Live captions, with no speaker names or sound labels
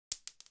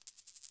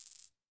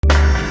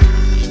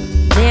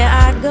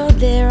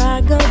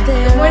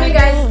morning,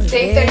 guys. It's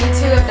day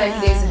 32 of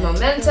 90 Days of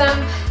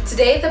Momentum.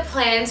 Today, the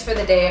plans for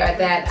the day are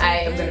that I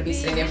am going to be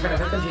sitting in front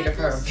of a computer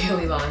for a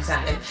really long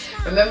time.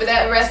 Remember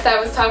that rest I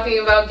was talking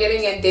about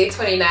getting in day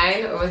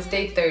 29, or was it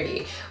day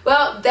 30?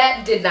 Well,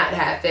 that did not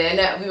happen.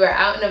 We were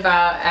out and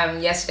about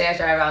yesterday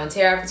after our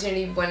volunteer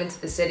opportunity, went into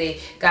the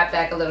city, got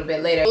back a little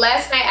bit later.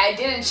 Last night I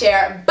didn't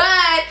share,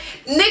 but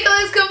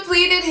Nicholas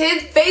completed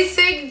his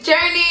basic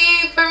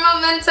journey for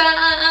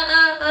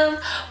momentum.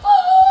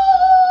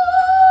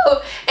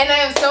 And I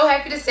am so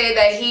happy to say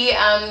that he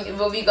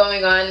will be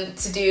going on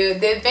to do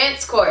the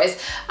advanced course.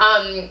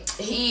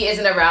 He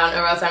isn't around,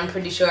 or else I'm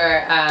pretty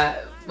sure,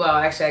 well,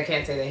 actually I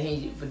can't say that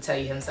he would tell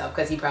you himself,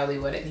 because he probably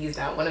wouldn't. He's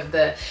not one of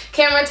the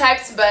camera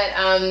types, but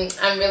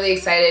I'm really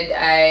excited.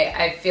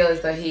 I feel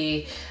as though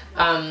he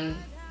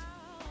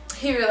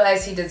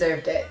realized he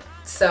deserved it.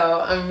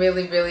 So I'm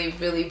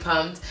really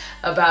pumped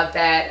about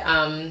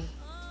that.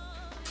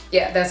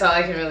 Yeah, that's all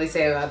I can really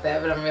say about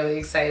that, but I'm really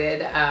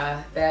excited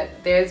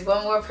that there's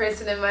one more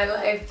person in my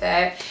life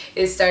that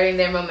is starting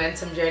their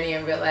momentum journey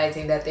and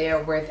realizing that they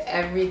are worth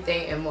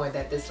everything and more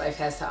that this life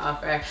has to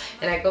offer.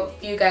 And I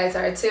hope you guys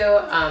are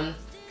too.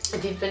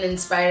 If you've been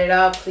inspired at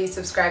all, please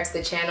subscribe to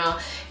the channel.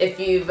 If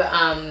you've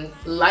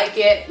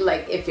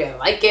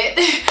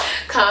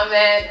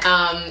comment.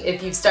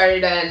 If you've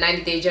started a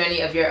 90-day journey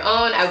of your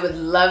own, I would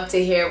love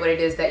to hear what it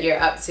is that you're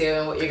up to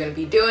and what you're going to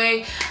be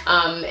doing.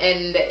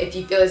 And if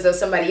you feel as though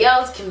somebody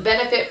else can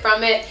benefit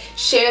from it,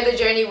 share the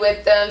journey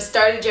with them,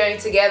 start a journey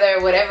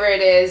together, whatever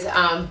it is.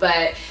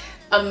 But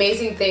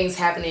amazing things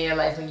happen in your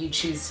life when you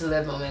choose to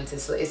live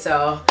momentously.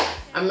 So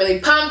I'm really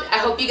pumped. I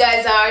hope you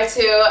guys are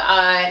too.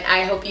 And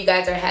I hope you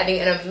guys are having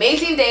an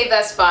amazing day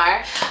thus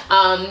far.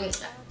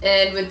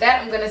 And with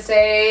that, I'm going to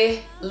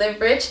say, live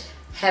rich,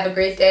 have a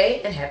great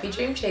day, and happy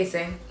dream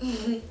chasing.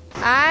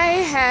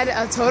 I had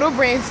a total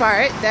brain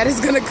fart that is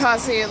going to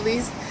cost me at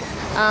least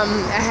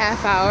a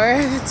half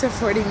hour to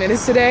 40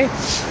 minutes today.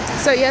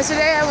 So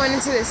yesterday I went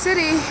into the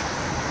city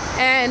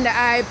and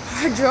I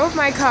drove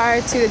my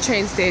car to the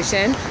train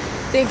station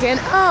thinking,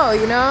 oh,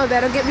 you know,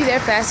 that'll get me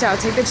there faster. I'll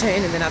take the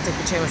train, and then I'll take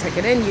the train once I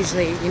get in.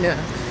 Usually, you know,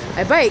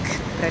 I bike,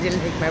 but I didn't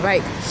take my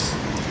bike.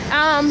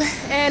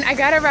 And I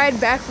got a ride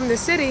back from the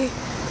city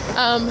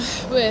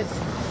with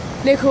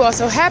Nick, who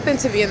also happened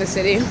to be in the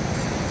city,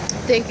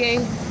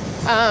 thinking,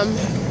 all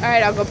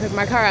right, I'll go pick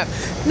my car up.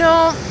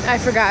 No, I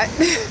forgot.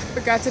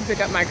 Forgot to pick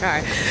up my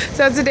car.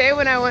 So today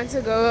when I went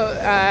to go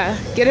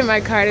get in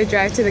my car to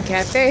drive to the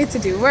cafe to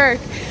do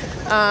work,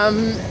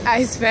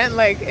 I spent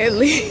like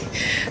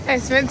I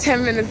spent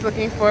 10 minutes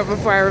looking for it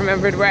before I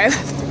remembered where I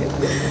left it.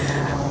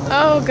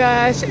 Oh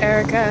gosh,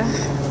 Erica.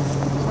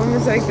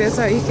 Moments like this,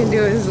 all you can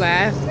do is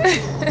laugh.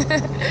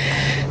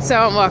 So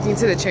I'm walking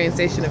to the train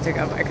station to pick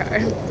up my car.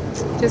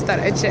 Just thought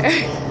I'd share.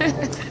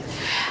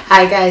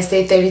 Hi guys,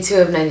 day 32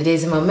 of 90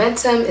 Days of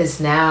Momentum is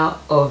now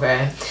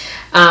over.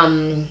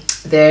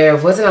 There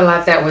wasn't a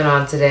lot that went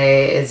on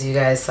today, as you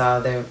guys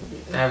saw.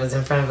 I was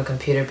in front of a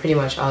computer pretty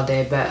much all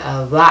day, but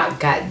a lot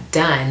got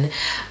done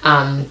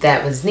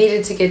that was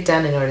needed to get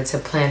done in order to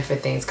plan for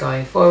things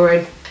going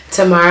forward.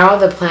 Tomorrow,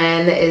 the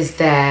plan is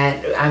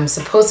that I'm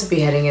supposed to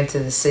be heading into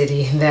the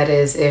city. That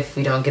is, if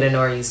we don't get a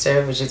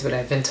nor'easter, which is what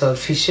I've been told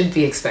we should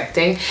be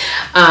expecting.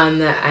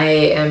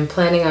 I am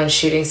planning on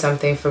shooting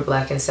something for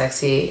Black and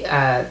Sexy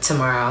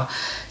tomorrow.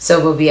 So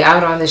we'll be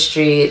out on the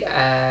street,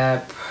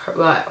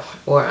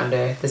 or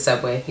under the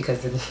subway,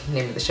 because the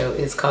name of the show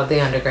is called The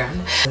Underground.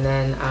 And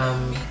then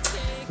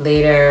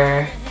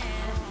later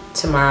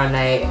tomorrow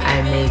night,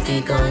 I may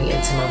be going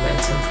into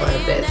momentum for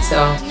a bit.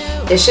 So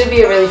it should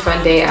be a really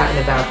fun day out and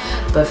about.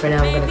 But for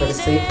now, I'm going to go to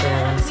sleep. And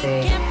I want to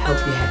say, hope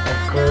you have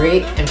a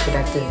great and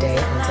productive day.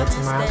 Until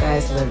tomorrow,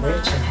 guys, live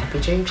rich and happy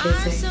dream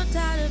chasing.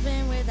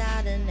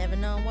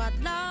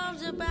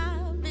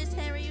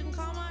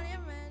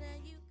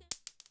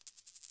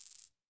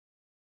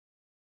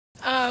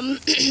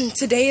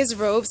 Today is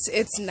ropes.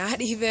 It's not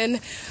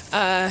even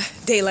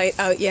daylight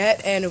out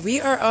yet, and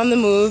we are on the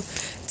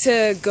move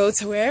to go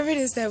to wherever it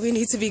is that we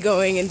need to be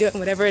going and doing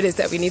whatever it is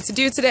that we need to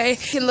do today. You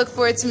can look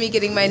forward to me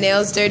getting my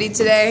nails dirty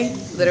today,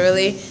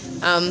 literally.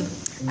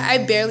 I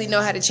barely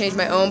know how to change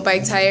my own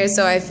bike tires,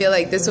 so I feel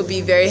like this will be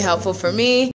very helpful for me.